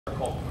They're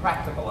called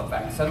practical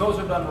effects, and those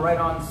are done right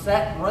on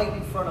set, right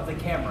in front of the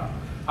camera.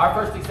 Our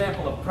first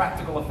example of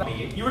practical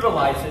effect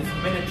utilizes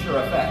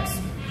miniature effects.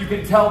 You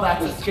can tell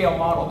that's a scale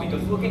model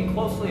because looking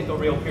closely at the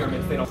real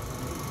pyramids, they don't.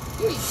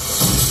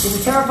 In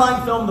the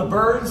terrifying film The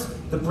Birds,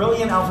 the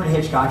brilliant Alfred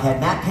Hitchcock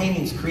had matte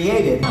paintings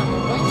created.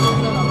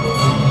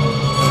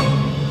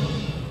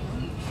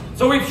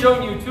 So we've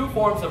shown you two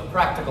forms of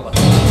practical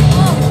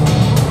effects.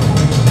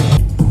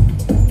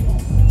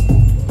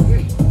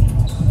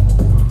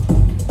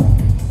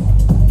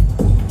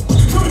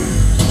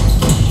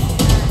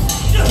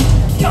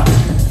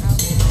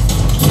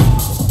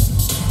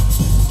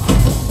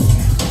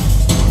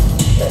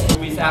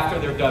 After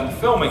they're done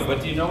filming,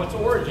 but do you know its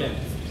origins?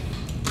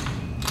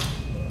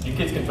 You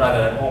kids can try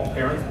that at home.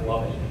 Parents will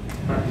love it.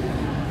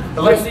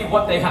 But let's see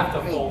what they have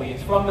to Foley.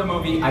 It's from the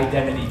movie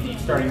Identity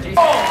Thief, starring Jason.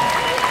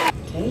 Oh!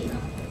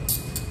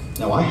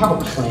 Now I have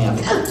a plan.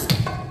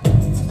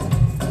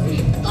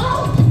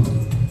 Oh!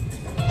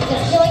 You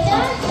gonna feel like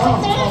that?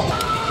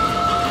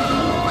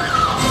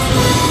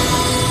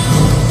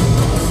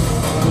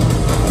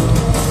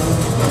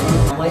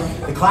 Like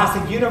the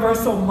classic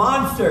Universal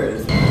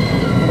Monsters.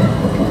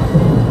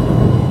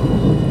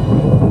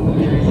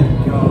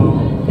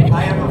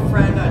 I have a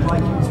friend I'd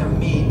like you to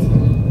meet.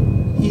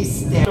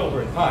 He's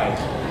Children, hi.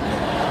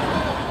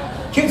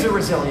 Kids are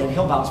resilient,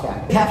 he'll bounce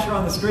back. Capture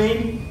on the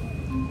screen.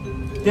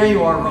 There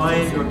you are,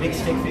 Ryan, your big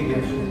stick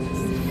figure.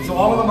 So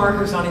all of the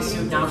markers on his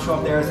suit now show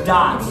up there as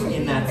dots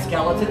in that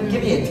skeleton.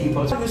 Give me a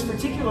T-pose. In this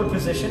particular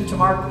position to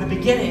mark the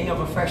beginning of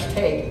a fresh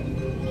take.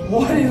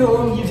 What in the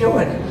world are you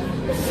doing?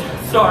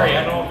 Sorry,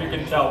 I don't know if you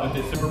can tell, but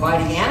this is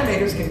Providing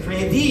animators can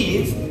create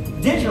these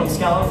digital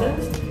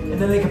skeletons, and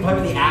then they can play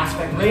with the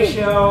aspect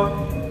ratio,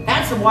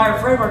 add some wire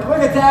framework. Look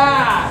at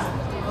that!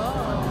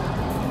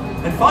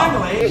 And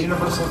finally,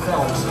 Universal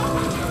Films.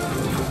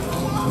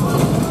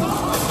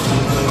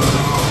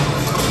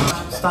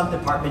 Stunt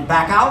department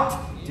back out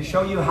to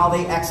show you how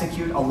they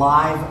execute a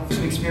live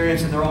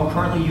experience, and they're all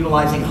currently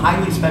utilizing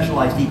highly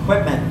specialized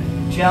equipment,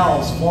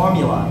 gels,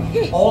 formula,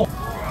 all.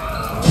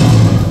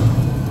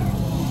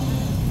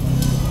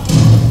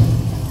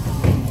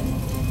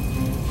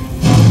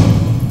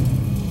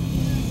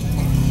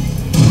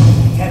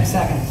 10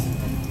 seconds.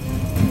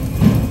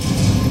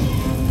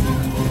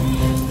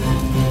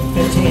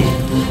 15.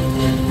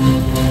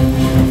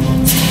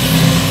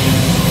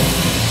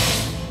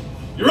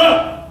 You're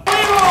up!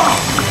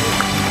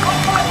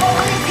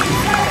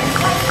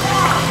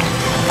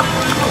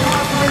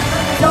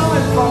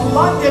 Gentlemen from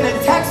London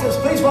and Texas,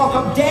 please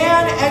welcome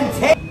Dan and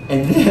Tate.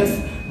 And this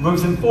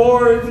moves him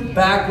forward,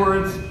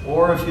 backwards,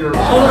 or if you're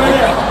over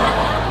there.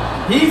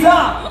 He's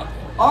up.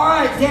 All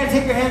right, Dan,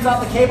 take your hands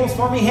off the cables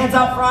for me. Hands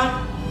out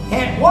front.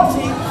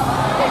 Whoopsie!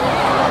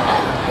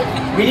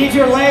 We need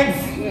your legs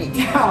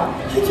down.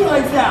 Get your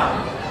legs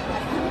down.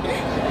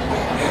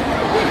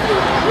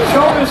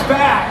 Shoulders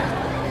back.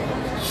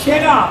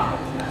 Chin up.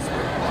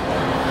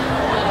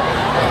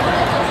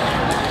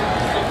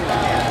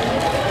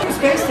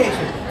 Space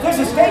station. There's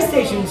a space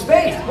station in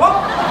space.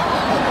 Whoa!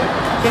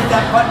 Hit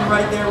that button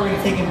right there. We're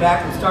gonna take him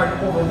back and start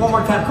over one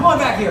more time. Come on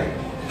back here.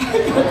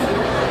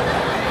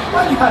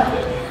 I got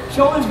it.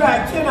 Shoulders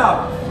back. Chin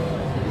up.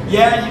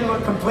 Yeah, you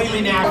look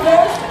completely natural.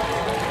 Wait!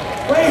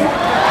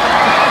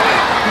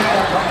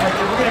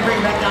 We're gonna bring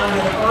you back down to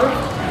the earth.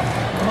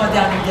 Come on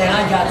down again,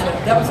 I got you.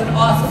 That was an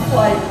awesome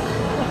flight.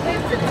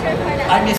 I missed